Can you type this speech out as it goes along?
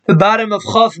The bottom of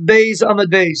Chaf Beis Amad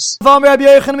Beis. Vam Rabbi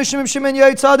Yochanan Mishum Shimon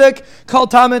Yoy Tzaddik Kol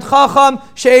Talmid Chacham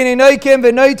She'enei Noikim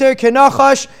V'Noiter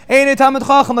Kenachash Einei Talmid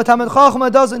Chacham. A Talmid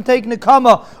Chacham doesn't take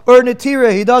Nekama or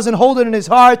Netira. He doesn't hold it in his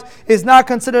heart. Is not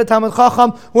considered a Talmid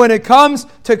Chacham when it comes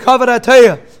to Kavod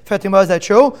HaTorah. Fatima, is that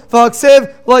true?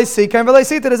 V'Haksiv Loisika and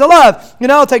V'Loisita is allowed. You're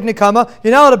not allowed to take Nekama.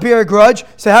 You're not allowed to bear a grudge.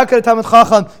 So how could a Talmid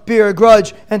Chacham bear a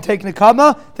grudge and take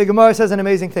Nekama? The Gemara says an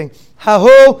amazing thing.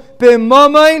 Hahu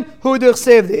b'mamain hu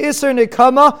d'chsev. The Isser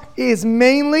Nekama is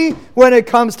mainly when it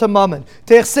comes to mammon.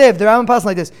 D'chsev, the Rambam passes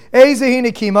like this. Eizehi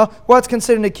Nekima, what's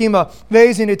considered Nekima?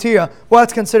 Ve'ezi Netira,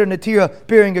 what's considered Netira?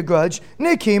 Bearing a grudge.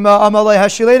 Nekima, amalei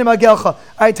hashilein magelcha.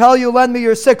 I tell you, lend me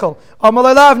your sickle.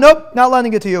 Amalei lav, nope, not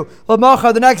lending it to you.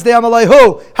 L'macha, the next day, amalei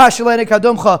hu, hashilein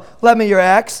kadumcha, lend me your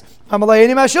axe. I'm lending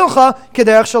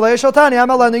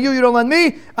you, you don't lend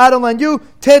me, I don't lend you,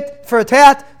 tit for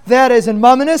tat. That is in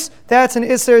Mamonis, that's an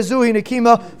Isser Zuhi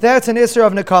Nekima, that's an Isser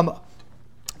of Nekama.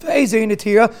 What's an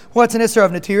Isser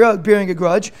of Netira? Bearing a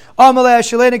grudge. Let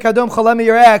me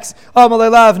your axe.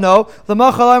 No.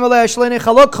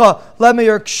 Let me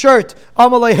your shirt.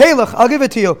 I'll give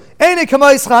it to you.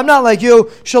 I'm not like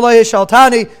you.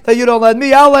 That you don't lend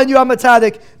me. I'll lend you. I'm a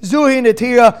tzaddik. Zuhi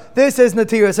Netira. This is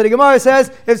Netira. So the Gemara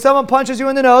says, if someone punches you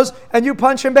in the nose and you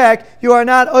punch him back, you are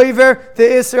not over the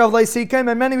Isser of Leisikim.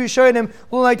 And many Rishonim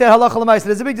don't like that halacha l'maisa.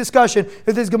 There's a big discussion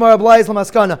if this Gemara applies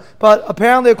l'maskana. But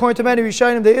apparently, according to many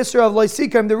Rishonim, the Isser of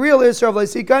Leisikim, the real Isser of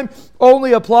Leisikim,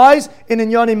 only applies in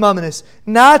Inyani Mamanis,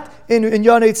 not in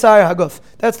Inyani Tzar Haguf.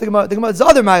 That's the Gemara. The Gemara is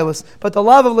other milas, but the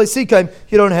love of Leisikim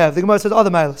you don't have. The Gemara says other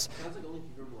milas.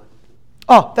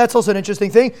 Oh, that's also an interesting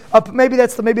thing. Maybe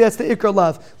that's the ikra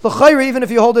love. L'chayra, even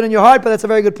if you hold it in your heart, but that's a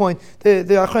very good point. The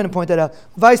Achronim point that out.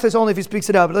 Vice is only if he speaks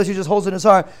it out, but unless he just holds it in his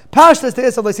heart. Pashtas the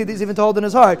Isser Leisikim is even to hold it in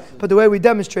his heart. But the way we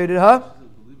demonstrated,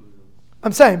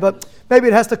 I'm saying, but maybe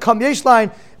it has to come yesh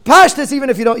line. Pashtas,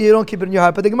 even if you don't keep it in your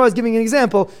heart. But the Gemara is giving an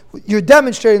example. You're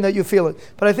demonstrating that you feel it.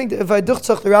 But I think that if I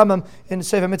duchtzach the Rambam in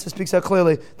Sefer Mitzvah speaks out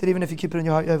clearly that even if you keep it in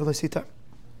your heart, you have a lesita.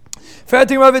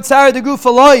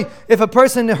 If a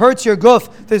person hurts your guf,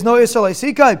 there's no Isser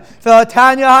Leisikim.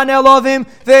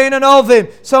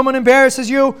 Someone embarrasses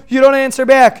you, you don't answer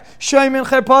back.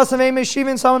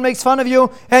 Someone makes fun of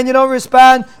you and you don't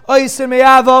respond. You serve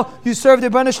the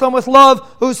Rebbeinu Shalom with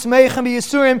love,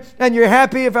 and you're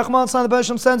happy. If Rahman the Rebbeinu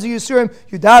Shalom sends you Yisurim,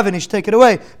 you daven, you should take it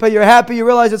away. But you're happy, you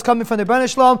realize it's coming from the Rebbeinu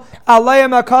Shalom.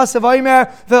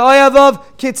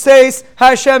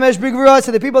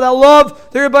 So the people that love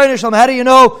the Rebbeinu Shalom. How do you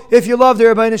know if you love the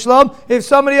Rebbeinu Shalom? If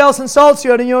somebody else insults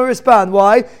you and you don't respond.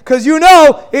 Why? Because you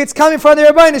know it's coming from the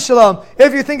Rebbeinu Shalom.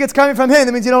 If you think it's coming from him,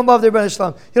 that means you don't love the Rebbeinu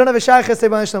Shalom. You don't have a shaykhus to the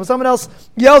Rebbeinu Shalom. If someone else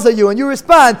yells at you and you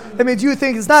respond, that means you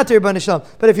think it's not the Rebbeinu Shalom.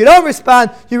 But if you don't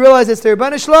respond, you realize it's the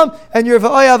Rebbeinu Shalom and you're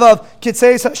v'oyavav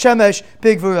kitzei shemesh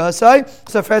big v'urasai.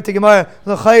 So for the Gemara,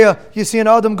 l'chaya, you see an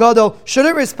Adam Gadol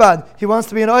shouldn't respond. He wants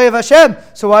to be an oyav Hashem.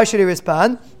 So why should he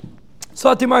respond?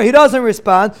 So Timar, he doesn't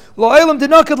respond.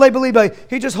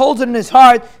 He just holds it in his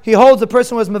heart. He holds the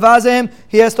person who was mevazeh him.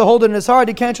 He has to hold it in his heart.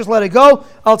 He can't just let it go.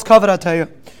 Else kavod HaTorah.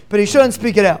 But he shouldn't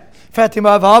speak it out. Person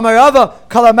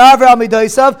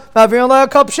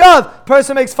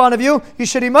makes fun of you. You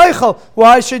should be meichel.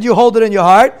 Why should you hold it in your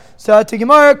heart? So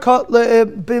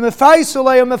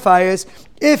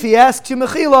if he asks you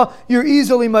mechila, you're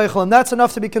easily meichel, and that's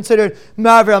enough to be considered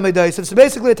ma'aver al midayis. So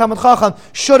basically, a Talmid Chacham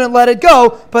shouldn't let it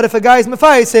go, but if a guy is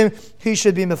mefayis him, he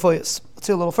should be mefuyis. Let's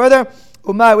see a little further.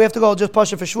 Umay, we have to go just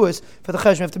pasha for shvuos. For the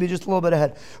chesh, we have to be just a little bit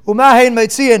ahead. Umahein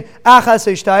meitziin achas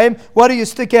eishtayim. What do you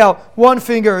stick out? One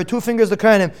finger or two fingers? The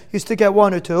kahanim. You stick out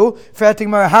one or two. Fertig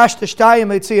mar hash teshtayim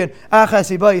meitziin achas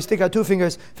iba. You stick out two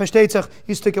fingers. Verstetzach.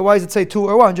 You stick out. Why does it say two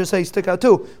or one? Just say you stick out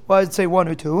two. Why does it say one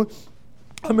or two?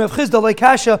 A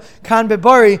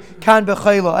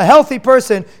healthy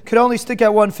person could only stick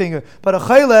out one finger, but a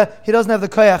chayla, he doesn't have the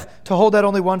koyach to hold out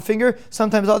only one finger.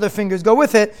 Sometimes other fingers go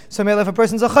with it. So maybe if a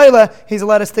person's a chayla, he's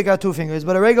allowed to stick out two fingers.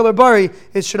 But a regular bari,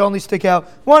 it should only stick out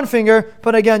one finger.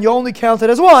 But again, you only count it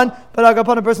as one. But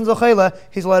upon a person's a chayla,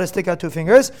 he's allowed to stick out two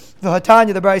fingers. The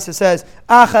Hatanya, the Brisa says,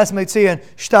 achas meitzian,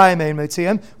 shtayim ein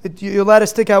meitzian. You're allowed to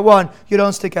stick out one, you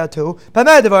don't stick out two.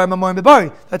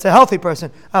 That's a healthy person.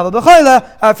 A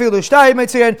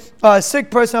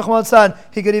sick person,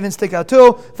 he could even stick out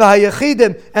two.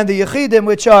 And the yechidim,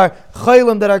 which are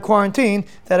chaylim that are quarantined,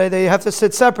 that they have to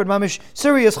sit separate, mamish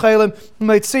serious chaylim,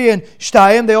 meitzian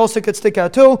shtayim, they also could stick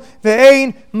out two.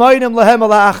 Ve'ein maidim lahem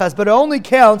ala achas, but it only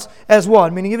counts as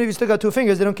one. Meaning, even if you stick out two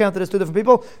fingers, they don't count it as two different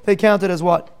people; they count it as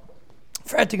one.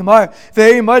 Is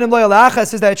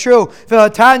that true?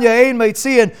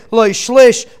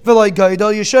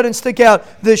 You shouldn't stick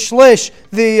out the shlish,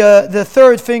 the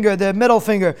third finger, the middle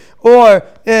finger, or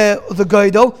the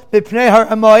gaidel,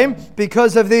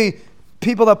 because of the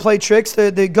people that play tricks.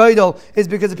 The gaidel is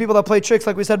because the people that play tricks,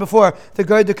 like we said before, the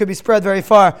gaidel could be spread very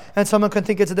far and someone can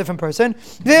think it's a different person.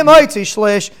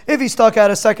 If he stuck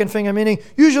out a second finger, meaning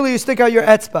usually you stick out your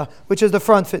etzba, which is the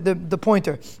front, the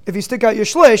pointer. If you stick out your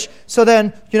shlish, so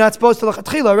then you're not supposed to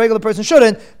l'chatchila, a regular person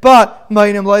shouldn't, but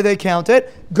ma'inim lai, they count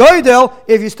it. Gaidel,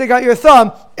 if you stick out your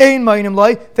thumb, ein ma'inim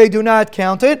lai, they do not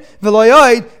count it.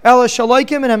 V'loyayid, ela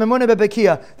shalaykim and hamemuna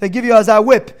bebekia. They give you as a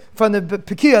whip. From the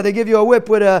pekia, they give you a whip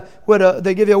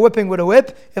they give you a whipping with a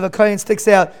whip if a kohen sticks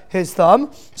out his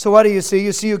thumb. So what do you see?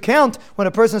 You count when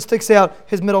a person sticks out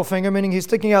his middle finger, meaning he's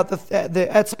sticking out the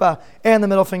etzba and the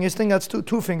middle finger. He's sticking out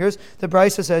two fingers. The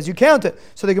Brisa says you count it.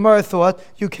 So the Gemara thought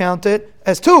you count it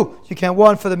as two. You count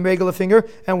one for the regular finger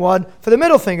and one for the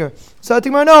middle finger. So the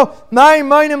Gemara no.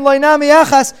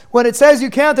 When it says you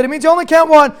count it means you only count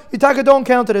one. You don't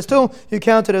count it as two. You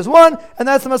count it as one, and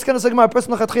that's the maskana of the Gemara. A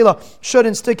person l'chatchila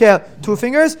shouldn't stick out two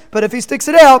fingers, but if he sticks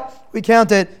it out, we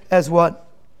count it as one.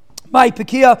 My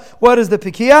pekia, what is the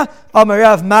pekia?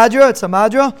 Amarav madra, it's a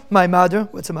madra. My madra,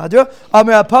 what's a madra?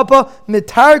 Amarav papa,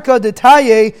 mitarka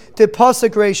detaye de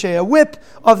pasuk reshe, a whip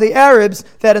of the Arabs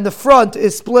that in the front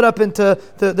is split up into,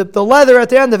 the leather at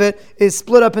the end of it is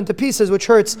split up into pieces, which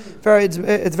hurts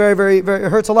it's very, it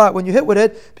hurts a lot when you hit with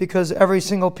it, because every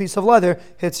single piece of leather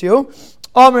hits you.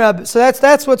 So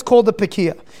that's what's called the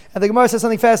pekia. And the Gemara says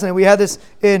something fascinating. We had this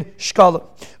in Shkalim.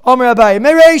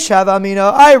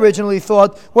 I originally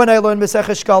thought when I learned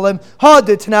Mesechus Shkalim,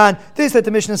 this that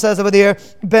the Mishnah says over there,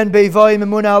 Ben Bevoi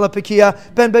Memuna ala Pekia.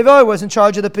 Ben Bevoi was in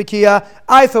charge of the Pekia.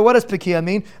 I thought, what does Pekia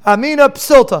mean? Amina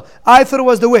Psilta. I thought it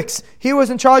was the wicks. He was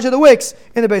in charge of the wicks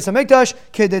in the Beis HaMikdash.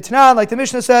 Kedetnan, like the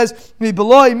Mishnah says, from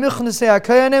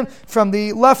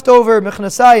the leftover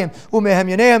Michnasayim, Umehem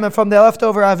Yaneim, and from the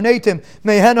leftover Avnetim,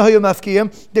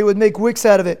 they would make wicks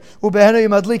out of it.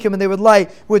 And they would light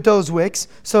with those wicks.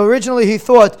 So originally he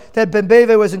thought that Ben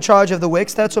Beve was in charge of the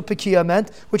wicks. That's what Pekia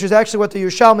meant, which is actually what the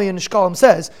Yerushalmi in Shkalim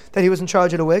says, that he was in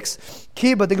charge of the wicks.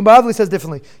 But the Gemara says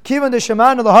differently.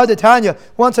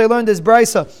 Once I learned this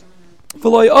Brisa,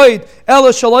 over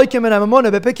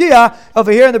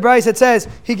here in the Bryce it says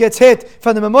he gets hit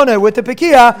from the Mamunah with the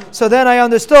Pekia. So then I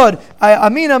understood.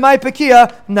 Amina my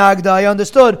Pekia Nagda. I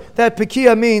understood that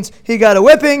Pekia means he got a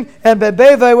whipping, and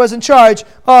Bebeve was in charge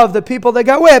of the people that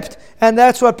got whipped, and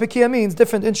that's what Pekia means.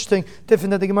 Different than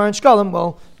the Gemara in Shkalim.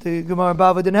 Well, the Gemara in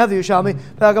Bava didn't have the Yerushalmi.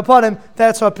 Back upon him,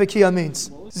 that's what Pekia means.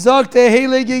 Zokte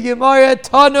Heilige Gemara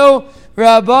Tano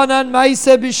Rabbanan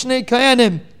Maise B'Shnei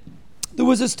Kayanim. There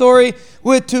was a story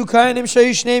with two Kayanim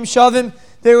Shayish named Shavim.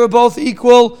 They were both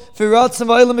equal. They were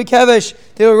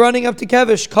running up to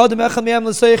Kevish.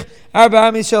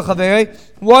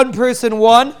 One person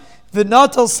won.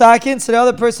 V'natal sakin. So the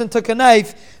other person took a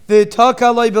knife.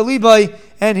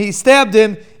 And he stabbed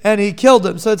him and he killed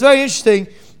him. So it's very interesting.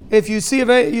 If you see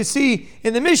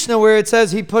in the Mishnah where it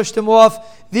says he pushed him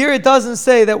off, there it doesn't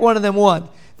say that one of them won.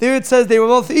 There it says they were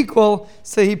both equal,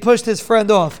 so he pushed his friend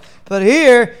off. But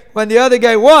here, when the other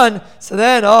guy won, so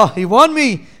then, he won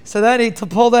me. So then he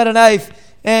pulled out a knife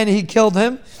and he killed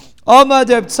him. Amad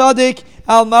Reb Tzadik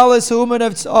al Malas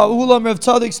Ulam Reb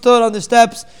Tzadik stood on the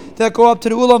steps that go up to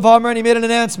the Ulam V'Amar, and he made an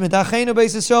announcement. Achenu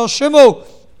Beis Yisrael Shimu.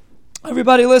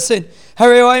 Everybody listen.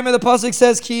 The pasuk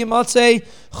says, Ki Yimatzei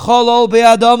Cholol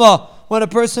Be'adama. When a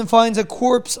person finds a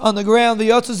corpse on the ground, you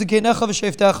go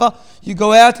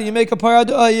out and you make a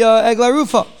egla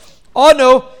rufa. Oh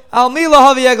no, al mila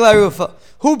havi egla rufa.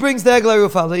 Who brings the egla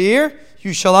rufa? Leir?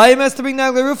 Yushalayim has to bring the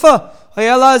egla rufa.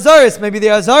 Maybe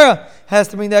the Azara has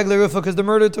to bring the egla rufa because the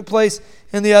murder took place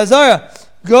in the Azara.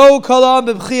 Go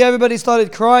kalam b'bchi. Everybody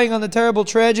started crying on the terrible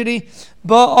tragedy.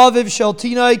 Ba'aviv shel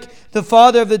tinaik. The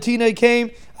father of the tinaik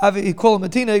came. He called him a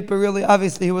tinaik, but really,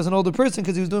 obviously, he was an older person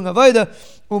because he was doing avodah.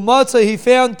 Umatza, he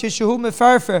found kishahu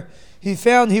mefarfer. He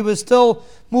found he was still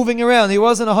moving around. He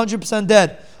wasn't 100%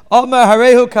 dead. Amar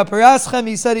harehu kaparaschem.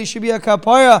 He said he should be a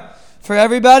kapara for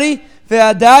everybody.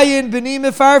 Ve'adayin b'ni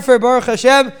mefarfer. Baruch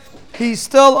Hashem, he's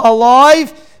still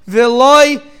alive.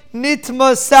 Ve'loi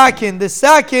nitma sakin. The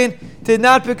sakin did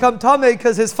not become tamei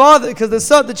because his father, because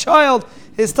the child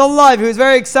is still alive. He was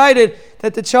very excited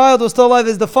that the child was still alive.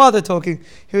 Is the father talking?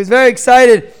 He was very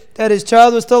excited that his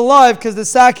child was still alive because the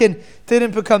sakin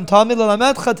didn't become tamei.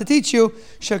 L'lametcha, to teach you,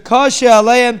 shekashe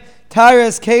aleim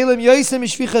taras kalim yosim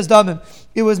mishvichas damim.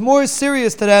 It was more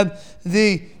serious to them,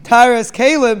 the taras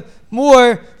kalim,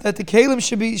 more that the kalim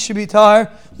should be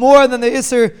tar, more than the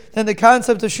iser, than the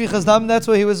concept of shvichas dam. That's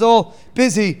why he was all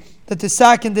busy that the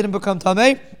sakin didn't become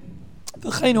tamei.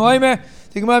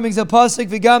 The Gemara brings a pasuk,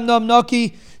 v'gam nam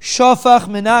naki shafach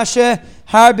Menashe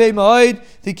harbe ma'od.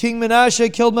 The king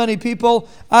Menashe killed many people.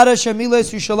 Ada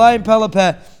shamiles Yushalayim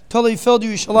palapeh. Till he filled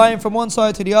Yushalayim from one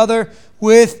side to the other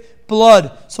with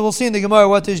blood. So we'll see in the Gemara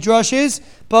what this drush is,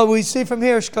 but we see from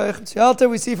here,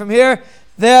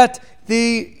 that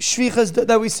the shvichas,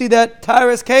 that we see that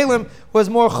Taras Kalim was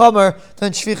more chamer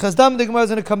than shvichas dam. The Gemara is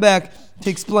going to come back to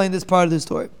explain this part of the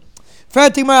story.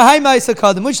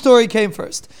 Which story came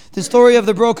first? The story of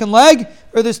the broken leg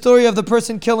or the story of the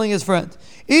person killing his friend?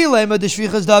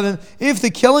 If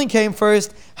the killing came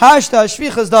first, after the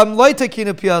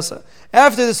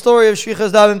story of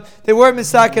shvichas damim, they weren't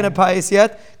misakin a payis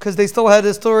yet, because they still had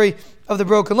the story of the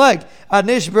broken leg. By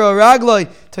the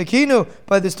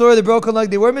story of the broken leg,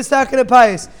 they were misakin a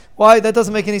payis. Why? That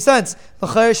doesn't make any sense.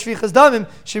 Shvichas damim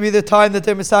should be the time that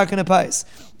they're misakin a payis.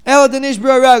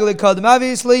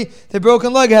 Obviously, the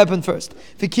broken leg happened first. So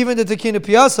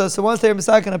once they were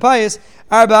misakin a payis,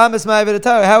 how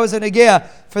was it negea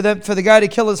for the guy to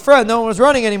kill his friend? No one was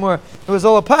running anymore. It was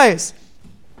all a payis.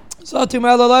 So the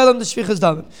shvichas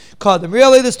damim.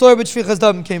 Really, the story with shvichas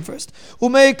damim came first.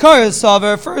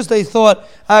 First they thought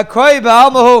a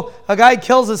guy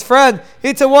kills his friend.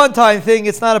 It's a one-time thing.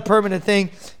 It's not a permanent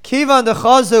thing.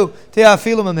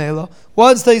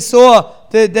 Once they saw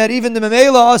that even the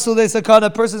memela asul de sakana, a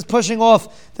person's pushing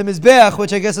off the mizbeach,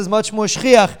 which I guess is much more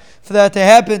shchiach for that to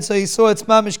happen. So he saw it's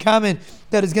mamish kamen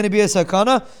that is going to be a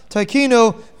sakana.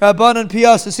 Takinu rabbanan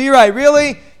piyas. So you're right.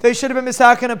 Really, they should have been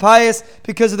misakin and pious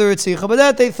because of the ritzicha, but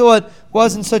that they thought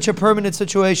wasn't such a permanent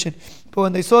situation. But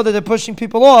when they saw that they're pushing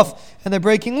people off and they're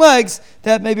breaking legs,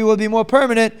 that maybe will be more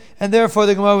permanent, and therefore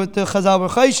they come out with the chazal were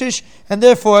chayshish, and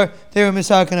therefore they were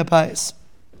misakin and pious.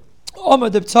 Umar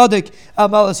the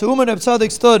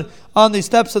Tzaddik stood on the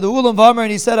steps of the Ulam V'Amar,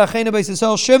 and he said,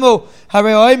 Shimu,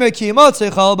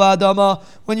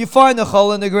 when you find the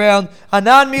chol in the ground,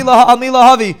 Anan Mila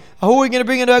Havi, who are we going to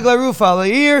bring into Egla Rufa?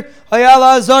 Ala'ir,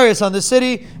 Ayala Azaris, on the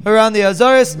city around the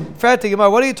Azaris.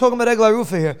 What are you talking about Egla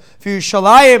Rufa here? For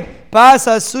Yerushalayim, Bas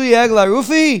Asui Egla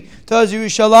Rufi, does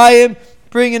Yerushalayim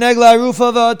bring an Egla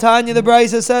Rufa? Tanya, the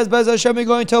Brisa says, Bez Hashem, we're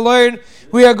going to learn.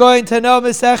 We are going to know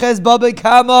Meseches Baba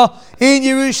Kama in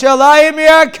Yerushalayim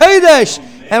Yar Kodesh.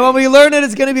 And when we learn it,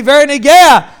 it's going to be very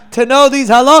negea to know these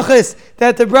halachas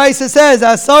that the Brisa says,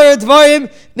 Asar Dvarim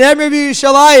Nemer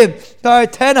Yerushalayim. There are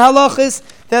 10 halachas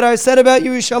that are said about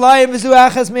Yerushalayim V'zu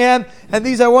Achas Mehem, and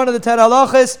these are one of the 10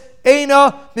 halachas.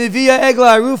 Eina Mivia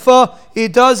Egla Rufa.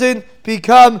 It doesn't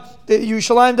become,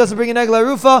 Yerushalayim doesn't bring an Egla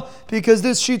Rufa, because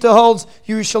this Shita holds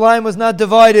Yerushalayim was not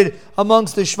divided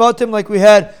amongst the Shvatim like we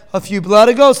had a few blot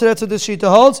ago, so that's what this Shita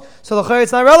holds. So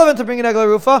it's not relevant to bring an Egla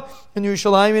Rufa. In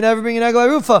Yerushalayim you never bring an Egla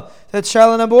Rufa. That's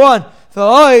Shaila number 1. The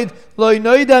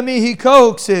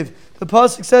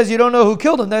pasuk says you don't know who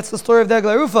killed him. That's the story of the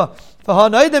Egla Rufa.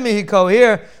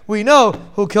 Here we know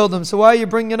who killed him. So why are you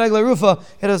bringing an Egla Rufa?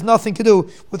 It has nothing to do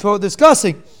with what we're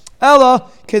discussing. Ella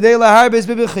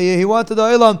kedei he wanted the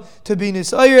olam to be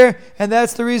nisayer, and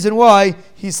that's the reason why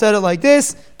he said it like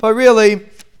this. But really,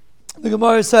 the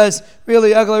Gemara says,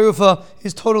 really, Egla Rufa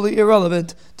is totally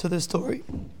irrelevant to this story.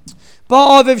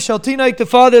 Ba'aviv shal Tinaik, the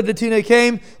father of the Tinaik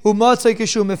came, umatzai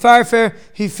kishu mefarfer,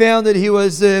 he found that he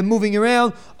was moving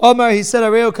around. Omar, he said,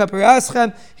 Areo kapar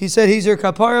aschem, he said, he's your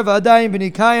kapara v'adayim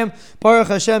b'nikayim, Baruch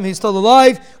Hashem, he's still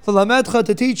alive. L'lamedcha,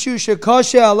 to teach you,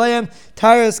 shekashe alayim,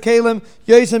 taras kalim,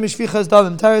 yosem shvichas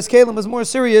damim. Taras kalim was more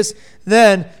serious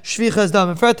than shvichas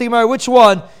damim. Fratimar, which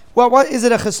one? What is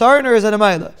it, a chesaron or is it a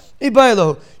maila?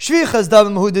 Ibaylo, shvichas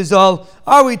damim hu dizal.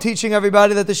 Are we teaching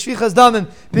everybody that the shvichas damim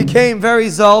became very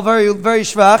zal, very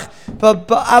shvach? But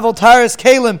avol taras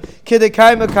kalim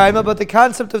kidekayma kaima. But the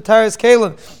concept of taras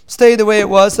kalim stayed the way it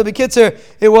was. So b'kitzer,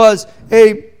 it was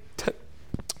a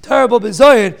terrible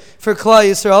bizayin for Klal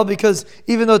Yisrael, because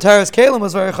even though taras kalim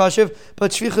was very chashiv,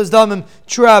 but shvichas damim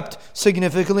trapped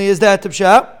significantly. Is that the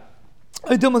pshat?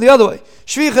 I do it the other way.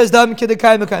 Shvichas dam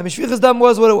kedekay mekayim. Shvichas dam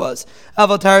was what it was.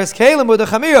 Aval taras kalim with the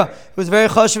chamira. It was a very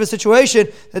chashiv situation.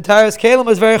 The taras kalim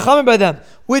was very chamer by them.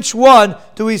 Which one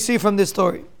do we see from this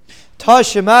story?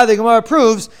 Tashema, the Gemara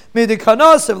proves,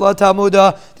 Midikanasev la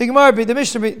Talmuda. The Gemara, the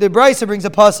Mishnah, the Brisa brings a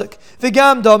pasuk.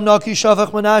 V'gam dam naki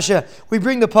shavach Menashe. We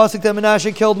bring the pasuk that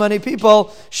Menashe killed many people.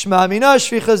 Shma mina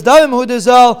shvichas damim hu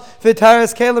dezal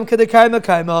v'taras kalim kedekayma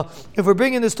kaima. If we're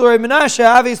bringing the story of Menashe,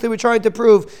 obviously we're trying to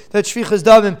prove that shvichas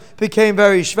damim became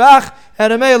very shvach,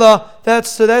 and Amela,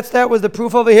 that was the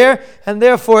proof over here, and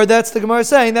therefore that's the Gemara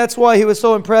saying that's why he was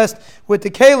so impressed with the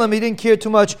kalim. He didn't care too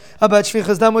much about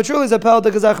shvichas dam, which really is a pal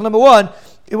de gazach number one.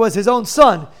 It was his own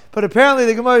son. But apparently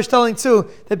the Gemara is telling too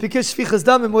that because Shvichas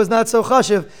Damim was not so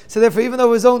chashiv, so therefore even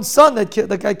though his own son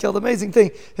that guy killed, amazing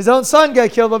thing, his own son got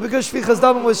killed, but because Shvichas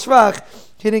Damim was shvach,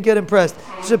 he didn't get impressed.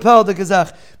 Shapel de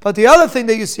Kazach. But the other thing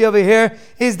that you see over here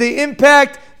is the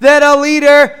impact that a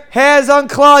leader has on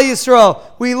Klal Yisrael.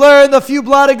 We learned a few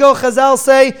blot ago, Chazal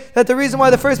say that the reason why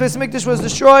the first Beis Hamikdash was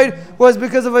destroyed was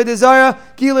because of a desire,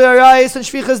 Gilui Arayis and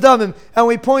Shvichas Damim. And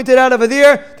we pointed out over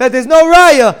there that there's no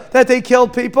raya that they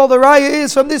killed people. The raya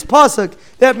is from this pasuk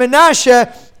that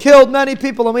Menashe killed many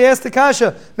people. And we asked the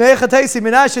Kasha,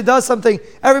 Menashe does something,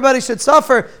 everybody should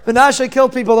suffer. Menashe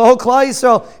killed people. The whole Klal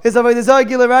Yisrael is of a desire,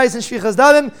 Gilui Arayis and Shvichas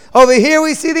Damim. Over here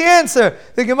we see the answer.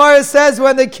 The Gemara says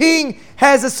when the king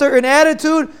has a certain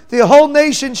attitude, the whole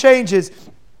nation changes.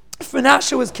 If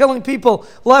Menashe was killing people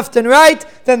left and right,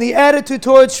 then the attitude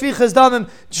towards Shvichas Damim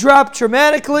dropped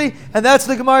dramatically, and that's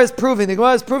what the Gemara is proving. The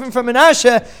Gemara is proving from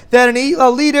Menashe that a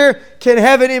leader can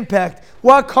have an impact.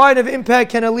 What kind of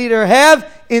impact can a leader have?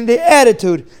 In the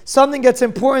attitude. Something that's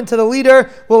important to the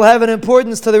leader will have an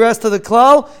importance to the rest of the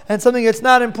klal, and something that's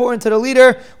not important to the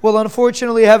leader will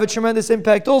unfortunately have a tremendous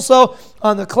impact also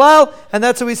on the klal, and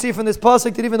that's what we see from this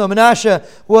pasuk, that even though Menashe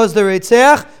was the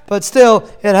Reitzeach, but still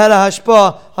it had a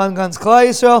hashpah on Gans Klal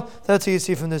Yisrael. That's what you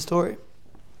see from this story.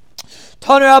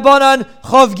 Taner Abanan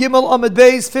Chav Gimel Amud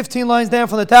Beis, 15 lines down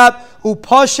from the top.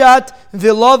 Upashat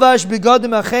v'lavash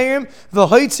begadim acherim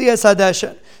v'hoitzi es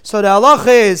hadeshen. So the halacha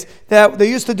is that they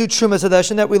used to do Trumas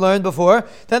Hadeshen that we learned before.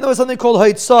 Then there was something called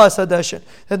Haitzah Hadeshen.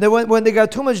 And when they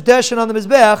got too much Deshen on the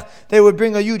Mizbech, they would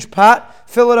bring a huge pot,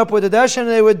 fill it up with the Deshen, and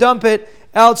they would dump it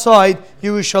outside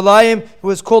Yerushalayim. It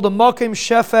was called a Makim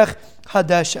Shefech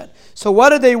Hadeshen. So what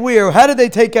did they wear? How did they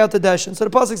take out the Deshen? So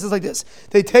the pasuk says like this: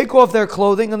 they take off their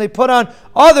clothing and they put on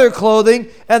other clothing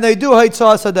and they do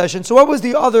Haitzah Hadeshen. So what was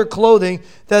the other clothing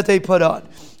that they put on?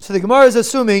 So the Gemara is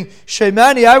assuming,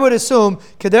 Sheimani, I would assume,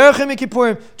 Kederachim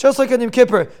Kippurim, just like on Yom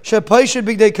Kippur, Shepaishid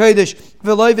Bigdei Kodesh,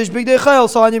 V'Leivish Bigdei Chayil.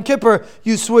 So on Yom Kippur,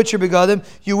 you switch your begadim,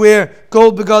 you wear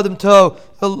gold begadim to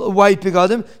white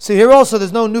begadim. So here also,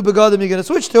 there's no new begadim you're going to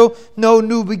switch to, no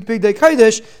new Bigdei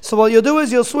Kodesh. So what you'll do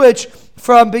is you'll switch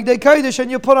from Bigdei Kodesh and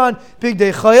you'll put on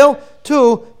Bigdei Chayil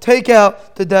to take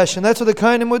out the dash. And that's what the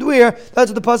Kohanim would wear.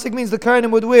 That's what the pasuk means. The Kohanim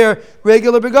would wear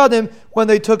regular begadim when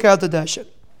they took out the dash.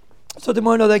 So the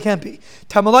more no, that can't be.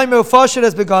 Tamalai meufashed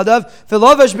as begadav,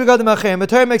 v'lovesh begadim achem. The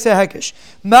Torah makes a hekish.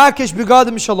 Makish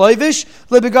begadim shaloivish,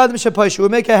 le begadim shapaishu. We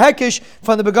make a hekish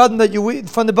from the begadim that you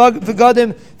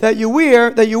begadim that you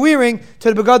wear, that you're wearing,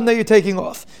 to the begadim that you're taking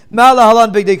off. Mala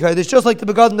halan bigdei kodesh. Just like the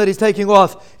begadim that he's taking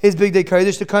off is bigdei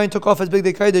kodesh. The Kohen took off his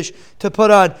bigdei kodesh to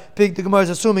put on big. The Gemara is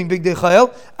assuming bigdei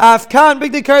chayil. Afkan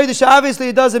bigdei kodesh. Obviously,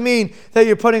 it doesn't mean that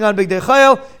you're putting on bigdei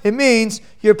chayil. It means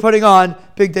you're putting on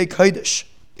bigdei kodesh.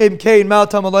 So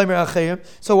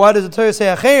why does the Torah say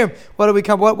Acherim? What do we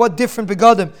come? What different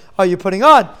begadim are you putting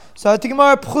on? So it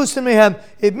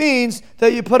means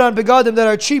that you put on begadim that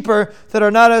are cheaper, that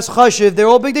are not as chashiv. They're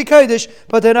all bigdei kodesh,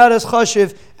 but they're not as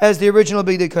chashiv as the original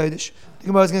bigdei kodesh. The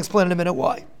Gemara is going to explain in a minute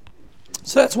why.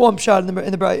 So that's one shot in the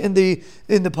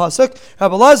pasuk.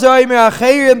 Rabbi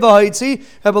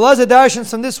Lazar darshans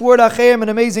from this word acherim, an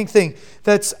amazing thing.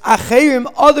 That's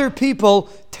acherim, other people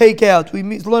take out. We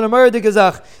learn a murder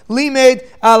gazach. Limed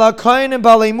ala kain and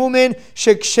balei mumin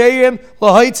sheksherim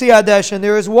lahaitzi hadesh. And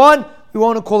there is one. We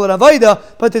won't call it avoda,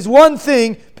 but there's one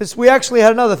thing. Because we actually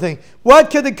had another thing. What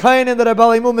could the kain and the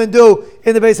balei mumin do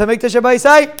in the Beis Hamikdash?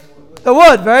 Abaisai? The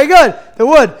wood, very good. The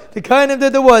wood. The Kohanim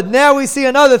did the wood. Now we see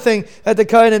another thing that the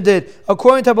Kohanim did.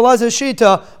 According to Belazar's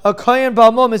Shita, a Kohen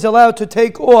Balmum is allowed to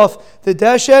take off the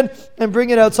deshen and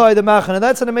bring it outside the machan. And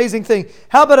that's an amazing thing.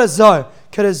 How about a zar?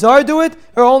 Could a zar do it,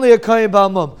 or only a Kohen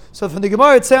Balmum? So from the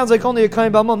Gemara, it sounds like only a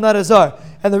Kohen Balmum, not a zar.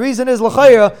 And the reason is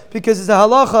l'chayra, because it's a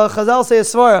halacha. Chazal say a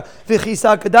svara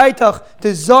v'chisa kadaitach.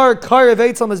 The zar karev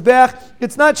eitz al mizbech.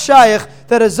 It's not shaykh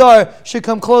that a zar should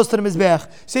come close to the mizbech.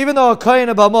 So even though a kohen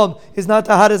a balmum is not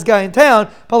the hottest guy in town,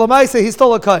 but l'maisa he's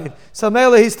still a kohen. So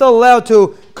mele he's still allowed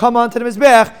to come onto the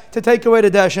mizbech to take away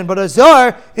the dashin. But a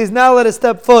zar is not allowed to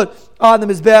step foot on the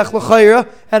mizbech l'chayra,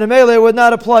 and a mele would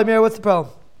not apply. Mary, what's the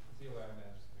problem?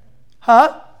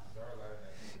 Huh?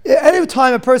 Any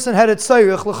time a person had a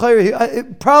tzarich,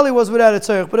 it probably was without a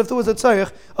tzarich. But if there was a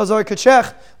tzarich, azar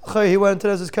kachech, he went to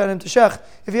his kanim to shech.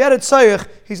 If he had a tzarich,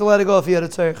 he's allowed to go if he had a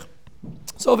tzarich.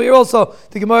 So over here also,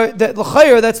 the Gemara, that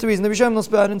l'chayr, that's the reason. The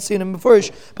Rishayim, I didn't see him before,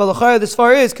 but l'chayr, this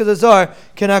far is because a zar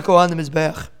cannot go on the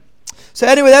mizbeach. So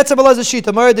anyway, that's Abelaz's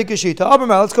shita, Maradik shita.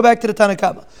 Let's go back to the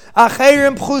Tanakama.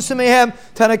 Achayrim pchusim mehem.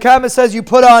 Tanakama says you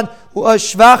put on a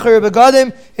shvacher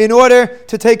begadim in order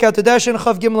to take out the deshin.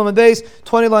 Chav gimel and base,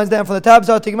 20 lines down from the tab.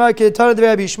 Zatigmar ke Tana de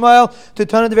Rabbi Yishmael to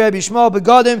Tana de Rabbi Yishmael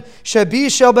begadim shabi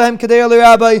shel behem kedei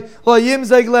l'Rabbi lo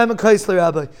yimzeg lehem kais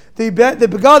l'Rabbi. The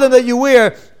begadim that you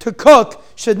wear to cook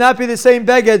should not be the same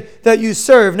beged that you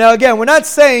serve. Now again, we're not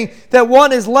saying that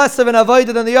one is less of an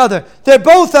avodah than the other. They're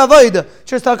both avodah.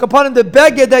 Just talk upon the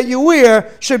beged that you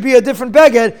wear should be a different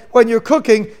beged when you're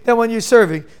cooking than when you're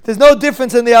serving. There's no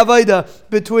difference in the avodah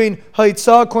between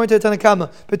haitzah, according to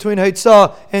Tanakama, between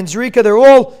haitzah and zrika. They're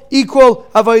all equal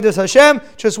avodas Hashem.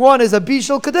 Just one is a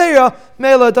bishul kadeira.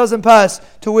 Mela doesn't pass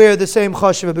to wear the same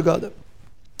chashiv begadim.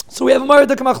 So we have a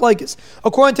Maradik Machlaikis.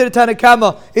 According to the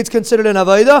Tanakama, it's considered an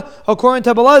Avaida. According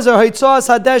to Belazar,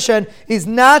 Haitzah Hadeshen is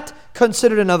not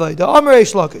considered an Avaida. Amar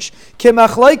Eish Lakish. Ke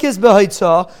Machlaikis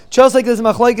behaitzah, just like there's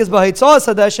Machlaikis behaitzah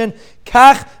Hadeshen,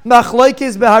 Kach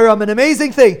Machlaikis beharam. An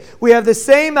amazing thing. We have the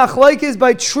same Machlaikis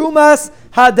by Trumas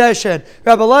Hadeshen.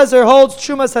 Rabbi Belazar holds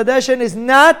Trumas Hadeshen is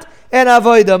not an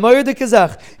Avaida. Maradik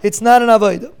Kazach. It's not an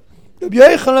Avaida. Rabbi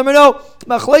Yechon, let me know.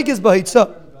 Machlaikis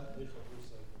behaitzah.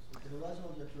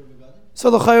 So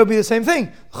the chayyah will be the same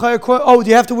thing. Do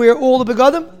you have to wear all the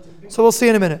begadim? So we'll see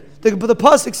in a minute. But the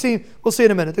pasuk we'll see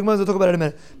in a minute. The Gemara will talk about it in a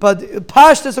minute. But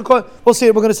pashtus, we'll see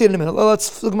it. We're going to see it in a minute.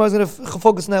 The Gemara is going to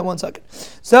focus on that 1 second.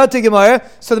 So the Gemara.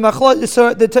 So the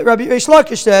Rabbi Reish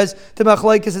Lakish says the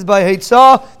machlaikis is by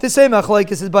haitzah. The same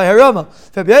machlaikis is by harama.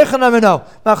 Rabbi Yochanan, no.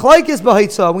 Machlaikis by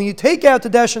haitzah. When you take out the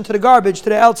dash into the garbage to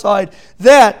the outside,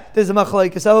 that there's a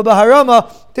machlaikis. But by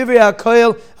harama, divrei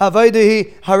hakoil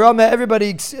avaydahi harama.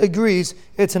 Everybody agrees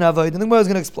it's an avodah. And the Gemara is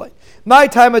going to explain. My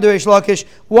time of the Reish Lakish.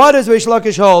 What does Reish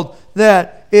Lakish hold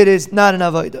that it is not an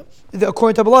avodah?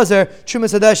 According to Belazar,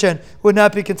 Trumas Hadeshen would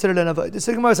not be considered an avodah.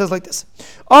 The Gemara says like this.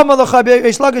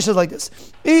 Reish Lakish says like this.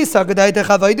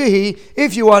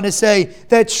 If you want to say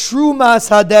that Trumas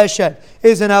Hadeshen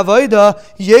is an avodah,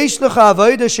 yesh lecha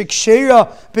avodah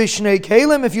shekshera b'shnei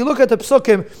kelim. If you look at the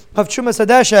psukim of Trumas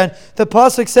Hadeshen, the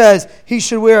pasuk says he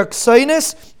should wear a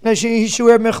ksainis and he should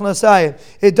wear michnasayim.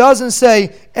 It doesn't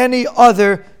say any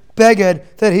other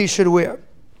beged that he should wear.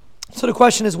 So the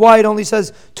question is why it only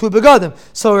says two begadim.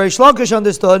 So Reish Lakish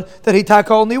understood that he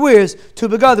taka only wears two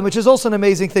begadim, which is also an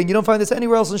amazing thing. You don't find this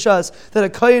anywhere else in Shas, that a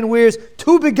kohen wears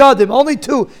two begadim, only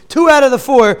two out of the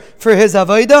 4 for his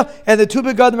avodah, and the 2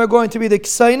 begadim are going to be the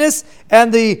ksainis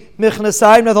and the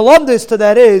michnasayim. Now the lumdis to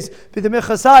that is, the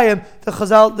michnasayim, the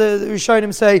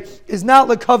Rishonim say, is not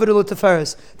l'kavod or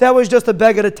l'teferes. That was just a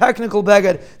beged, a technical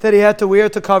beged that he had to wear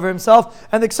to cover himself.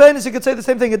 And the ksainis, you could say the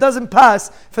same thing. It doesn't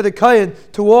pass for the kohen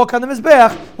to walk on the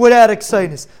mizbeach without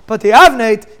ksainis. But the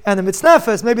avnate and the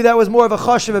mitznefes, maybe that was more of a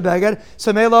chashiv beged.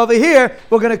 So mela over here,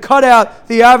 we're going to cut out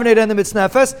the avnate and the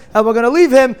mitznefes, and we're going to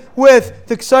leave him with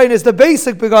the ksainis, the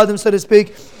basic begadim, so to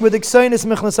speak, with the ksainis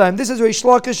michnasayim. This is Reish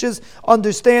Lakish's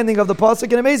understanding of the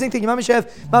pasuk. An amazing thing. Mamish have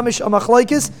mamish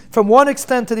amachlaikis from one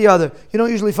extent to the other. You don't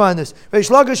usually find this.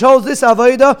 Reish Lakish holds this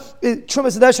avodah.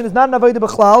 Trumas Hadeshen is not an avodah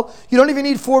b'chlal. You don't even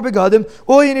need 4 begadim.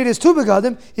 All you need is 2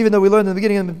 begadim. Even though we learned in the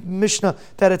beginning of the Mishnah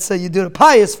that it's you do a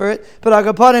pious for it. But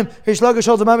Akapanim, Reish Lakish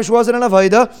holds the mamish wasn't an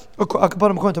avodah.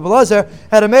 Akapanim according to Belazar,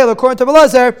 had a male according to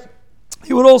Belazar.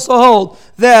 He would also hold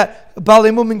that Bali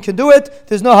Mumin can do it.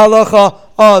 There's no halacha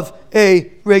of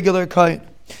a regular kohen.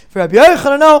 For Rabbi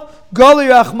Yochanan, no. Gali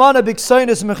Rachmana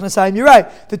b'ksainis mechnasayim. You're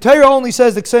right. The Torah only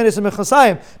says the ksainis and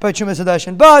mechnasayim by Trumas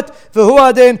Hadeshen. But v'hu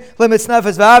adin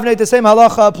lemitznefes v'avneit. The same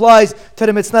halacha applies to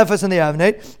the mitznefes and the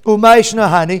avneit. U'maish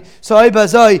nahani. So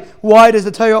Ibazai, why does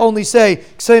the Torah only say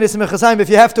ksainis and mechnasayim? If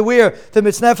you have to wear the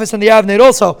mitznefes and the avneit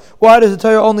also, why does the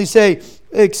Torah only say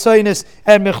ksainis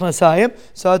and michnasayim?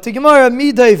 So to Gemara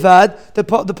midai vad, the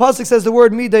pasuk says the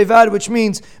word midai vad, which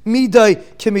means midai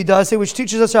kimidase, which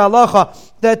teaches us a halacha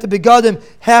that the begadim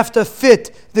have to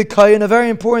fit the kohen. A very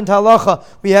important halacha.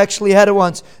 We actually had it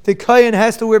once. The kohen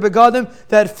has to wear begadim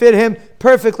that fit him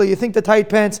perfectly. You think the tight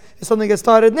pants is something that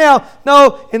started now?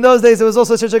 No, in those days there was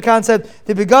also such a concept.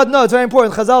 The begad, no, it's very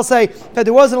important. Chazal say that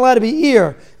there wasn't allowed to be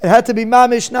ear. It had to be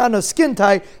mamish, not no skin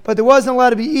tight, but there wasn't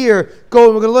allowed to be ear. We're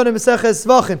going to learn in Maseches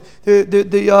Zvachim.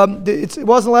 It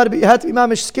wasn't allowed to be. It had to be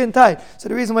mamish skin tight. So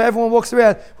the reason why everyone walks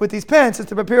around with these pants is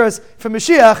to prepare us for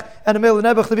Mashiach. And the middle of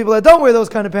Nebuch, the people that don't wear those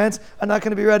kind of pants are not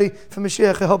going to be ready for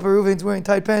Mashiach I hope Reuven's wearing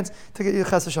tight pants to get you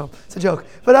Chas Hashem. It's a joke.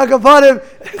 But Akapanim,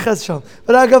 Chas Hashem.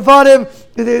 But Akapanim,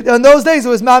 in those days it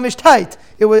was mamish tight.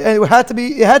 It had to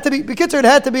be, Bekitzer, it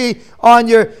had to be on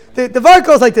your, the var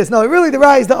goes like this. No, really the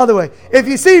Rai is the other way. If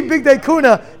you see Big Day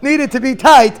Kuna needed to be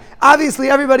tight, obviously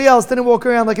everybody else didn't walk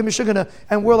around like a Mishugana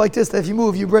and wore like this, that if you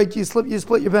move, you break, you slip, you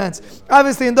split your pants.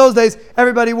 Obviously in those days,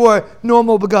 everybody wore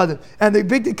normal begadim. And the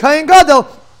Big Kayan Gadol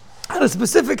had a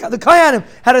specific, the Kayanim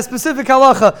had a specific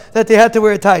halacha that they had to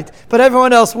wear tight. But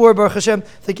everyone else wore, Baruch Hashem,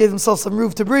 they gave themselves some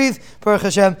room to breathe. Baruch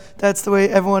Hashem, that's the way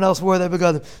everyone else wore their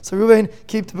begadim. So Reuven,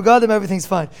 keep the begadim, everything's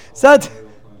fine. So that,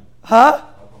 huh?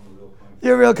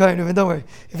 You're a real kind, Reuven, don't worry.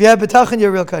 If you have betachin, you're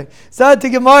a real kind. So that's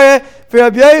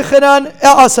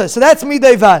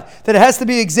midei vad, that it has to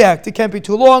be exact. It can't be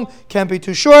too long, can't be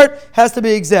too short, has to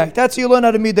be exact. That's how you learn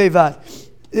how to midei vad.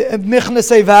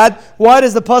 Michnes Evad. Why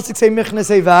does the pasuk say Michnes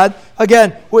Evad?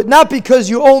 Again, not because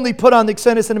you only put on the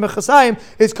Ksenis and the Mechasayim.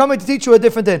 It's coming to teach you a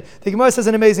different thing. The Gemara says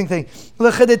an amazing thing.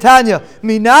 L'chedetanya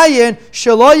minayin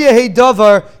shelo yehi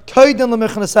davar koydin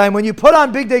l'mechnasayim. When you put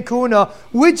on Big Day Kuna,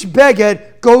 which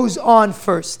beged goes on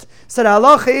first? So the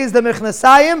halacha is the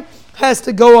Mechnasayim has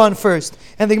to go on first.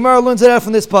 And the Gemara learns it out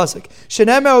from this pasuk.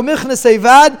 Shenemer u'michnas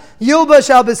evad yilbash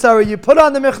al basar. You put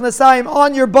on the michnasayim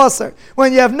on your basar.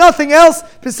 When you have nothing else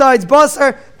besides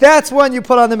basar, that's when you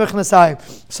put on the michnasayim.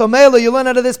 So Mela, you learn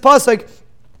out of this pasuk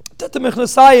that the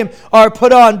michnasayim are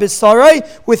put on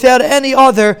bisarai without any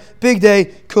other big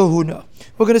day kahuna.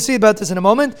 We're going to see about this in a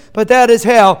moment, but that is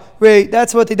how,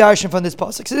 that's what they darshan from this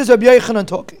pasuk. So this is Rabbi Yochanan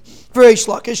talking. For Reish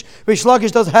Lakish. Reish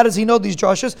Lakish how does he know these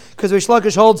drashas? Because Reish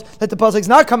Lakish holds that the pasuk is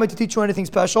not coming to teach you anything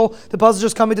special. The pasuk is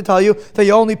just coming to tell you that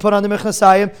you only put on the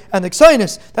mechnasayim and the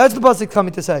ksainis. That's the pasuk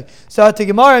coming to say. So at the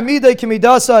Gemara, midai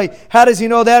kimidasai, how does he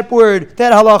know that word,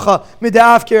 that halacha,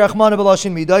 midaf kirachmana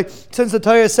b'lashin midai? Since the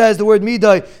Torah says the word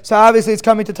midai, so obviously it's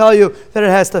coming to tell you that it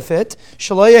has to fit.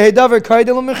 Shalaya hedavar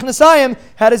kaidel mechnasayim,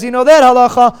 how does he know that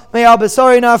halacha? May al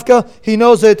basari nafka, he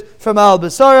knows it from al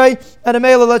basari. And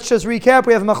Amela, let's just recap.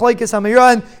 We have Machlaikis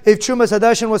Hamiran, if Chumas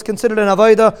Hadashin was considered an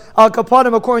Avaida, Al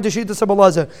Kapanim according to Shita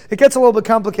Sabalazer. It gets a little bit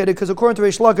complicated because according to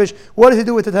Reish Lakish, what does he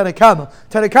do with the Tanakama?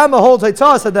 Tanakama holds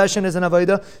Haitzas Hadashin as an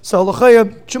Avaida, so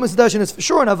L'chayim, Chumas Hadashin is for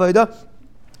sure an Avaida.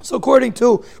 So according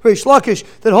to Reish Lakish,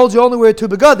 that holds you only wear two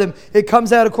begadim, it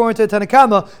comes out according to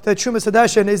Tanakama that Shumas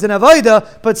Hadashin is an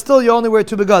Avaida, but still you only wear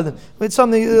two begadim. It's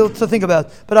something to think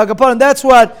about. But Agaparan, that's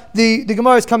what the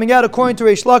Gemara is coming out according to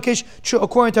Reish Lakish.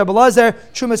 According to Rabbi Lazar,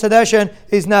 Shumas Hadashin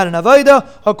is not an Avaida.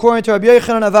 According to Rabbi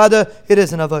Yochanan Avada, it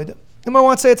is an Avaida. The Gemara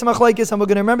wants to say it's a machlaikis, and we're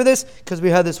going to remember this because we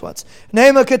had this once.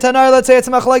 Neima ketanar, let's say it's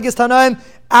a machlaikis tanaim.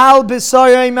 Al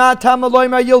b'sarei ma tamaloy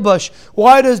ma yilbash.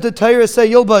 Why does the Torah say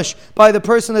yilbash by the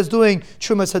person that's doing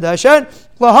Trumas Hadashin?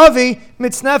 Lahavi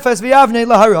mitznefes v'avnei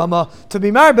laharama. To be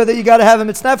marba that you got to have a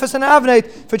mitznefes and avneit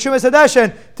for Trumas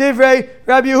Hadashin. Divrei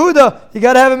Rabbi Yehuda, you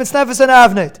got to have a mitznefes and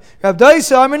avneit. Rabbi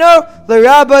Daisa Amino, the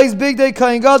rabbis big day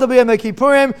kain gadol b'yom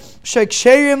kippurim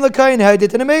sheksherim l'kain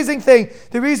hedit. An amazing thing.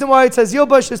 The reason why it says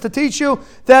yilbash is to teach you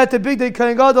that the big day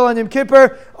kain gadol and Yom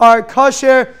Kippur are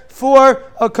kosher for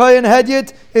a kain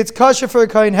hedyet. It's kosher for a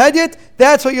kain hedyet.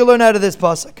 That's what you learn out of this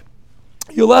pasuk.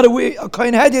 You're allowed to wear a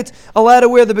kain hedyet, allowed to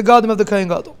wear the begadim of the kain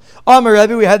gadol. Amar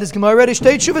Rebbe, we had this Gemara already.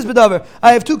 Shtei shuvas bedavar.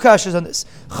 I have two kashas on this.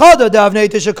 Chada davnei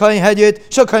tisha kain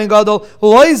hedyet, shel kain gadol.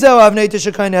 Loizeu avnei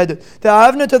tisha kain hedyet. The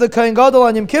avnet of the kain gadol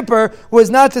on Yom Kippur was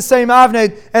not the same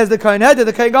avnet as the kain hedyet.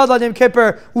 The kain gadol on Yom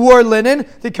Kippur wore linen.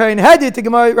 The kain hedyet, the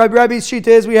Gemara Rabbi's shita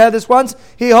is, we had this once.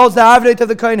 He holds the avnet of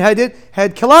the kain hedyet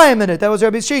had kilayim in it. That was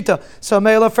Rabbi's shita. So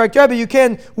Me'ela Frak Rebbe, you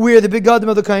can't wear the begadim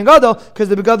of the kain gadol because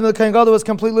the begadim of the kain gadol was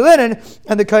completely linen,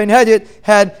 and the kain hedyet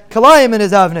had kilayim in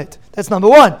his avnet. That's number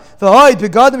one. It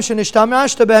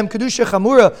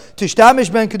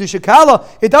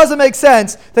doesn't make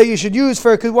sense that you should use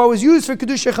for what was used for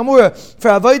kedusha chamura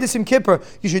for avodas in Kippur.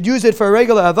 You should use it for a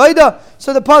regular avodah.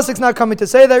 So the pasuk's not coming to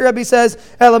say that. Rabbi says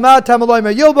elamat tamaloy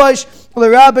mer yilbash. The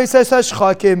Rabbi says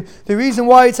hashchakim. The reason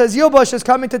why it says yilbash is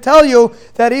coming to tell you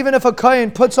that even if a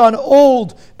kohen puts on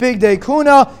old big day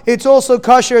kuna, it's also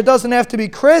kosher. It doesn't have to be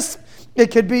crisp. It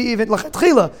could be even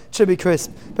lachatchila, it should be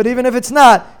crisp. But even if it's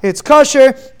not, it's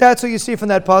kosher. That's what you see from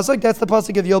that pasuk. That's the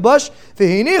pasuk of Yilbash.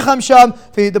 The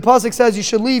pasuk says you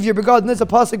should leave your begadim. This is a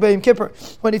pasuk by Yom Kippur.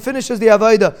 When he finishes the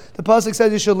avodah, the pasuk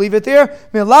says you should leave it there.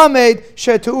 Milamed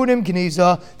shetuunim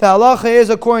gniza. The halacha is,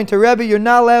 according to Rebbe, you're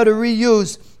not allowed to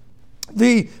reuse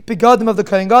the begadim of the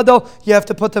Kohen Gadol. You have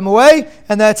to put them away,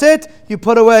 and that's it. You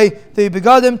put away the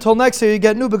begadim till next year. You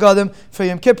get new begadim for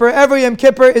Yom Kippur. Every Yom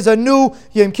Kippur is a new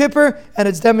Yom Kippur, and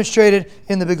it's demonstrated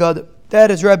in the begadim. That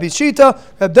is Rabbi's Shita.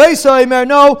 Reb Daisa Imer,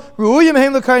 no, Ru'uyim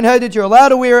Heim l'Kohen Hedid, you're allowed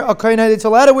to wear a Kohen Hedid, it's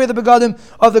allowed to wear the begadim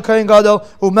of the Kohen Gadol.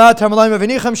 Umat Hamalayim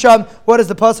Avinicham Sham, what does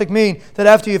the pasuk mean? That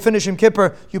after you finish Yom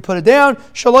Kippur, you put it down.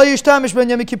 Shalai Yishtamish Ben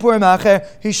Yom Kippur Macher,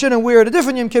 he shouldn't wear it a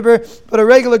different Yom Kippur, but a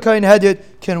regular Kohen Hedid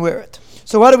can wear it.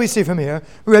 So what do we see from here?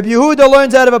 Reb Yehuda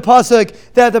learns out of a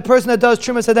pasuk that the person that does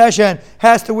Trumas Hadashen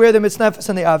has to wear the mitznefes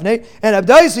and the avnei, and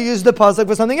Abdaisa uses the pasuk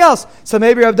for something else. So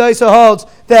maybe Abdaisa holds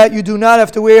that you do not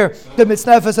have to wear the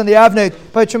mitznefes and the avnei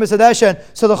by Trumas Hadashen.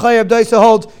 So the Chay Abdaisa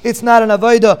holds it's not an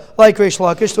avodah like Reish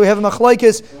Lakish. So we have a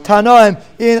machlekes Tanaim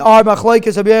in our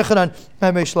machlekes Rabbi Yechanan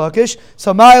and Reish Lakish.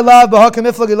 So my love b'hakam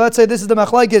iflagi. Let's say this is the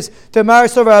machlekes to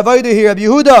Marisover avodah here. Rabbi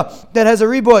Yehuda that has a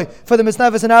reboy for the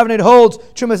mitznefes and avnei holds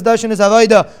Trumas Hadashen is avodah.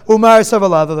 Umar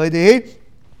Savalav Avaidihi.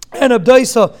 And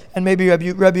Abdaisa, and maybe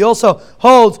Rabbi also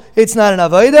holds it's not an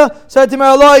Avaida. So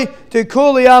Timaralai to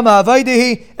Kuliyama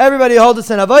Avaidihi. Everybody holds it's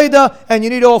an Avaida, and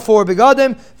you need all four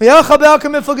begadim. The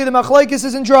Machlaikis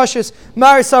is in Drashis.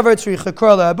 Mar Savar Tzricha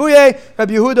Krala Abuye.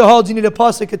 Rabbi Yehuda holds you need a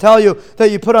pasuk to tell you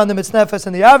that you put on the mitznefes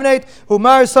and the avneit.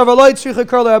 Umar Savar Light Tzricha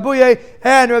Krala Abuye.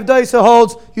 And Rabbi Daisa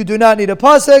holds you do not need a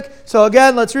pasuk. So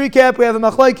again, let's recap. We have a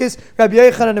Machlaikis, Rabbi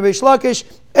Yechanan and Reish Lakish.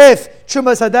 If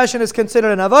Trumas Hadashen is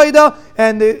considered an Avaida,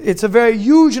 and it's a very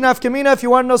huge nafkamina, if you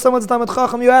want to know someone's Talmid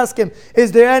Chacham, you ask him,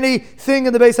 is there anything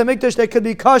in the Beis HaMikdash that could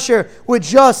be kosher with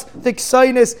just the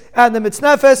ksainis and the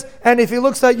mitznefes? And if he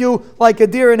looks at you like a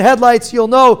deer in headlights, you'll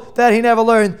know that he never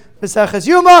learned Meseches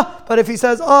Yoma. But if he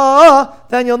says,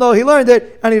 then you'll know he learned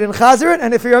it and he didn't chazer it.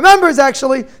 And if he remembers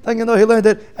actually, then you'll know he learned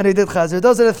it and he did chazer it.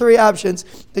 Those are the three options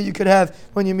that you could have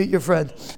when you meet your friend.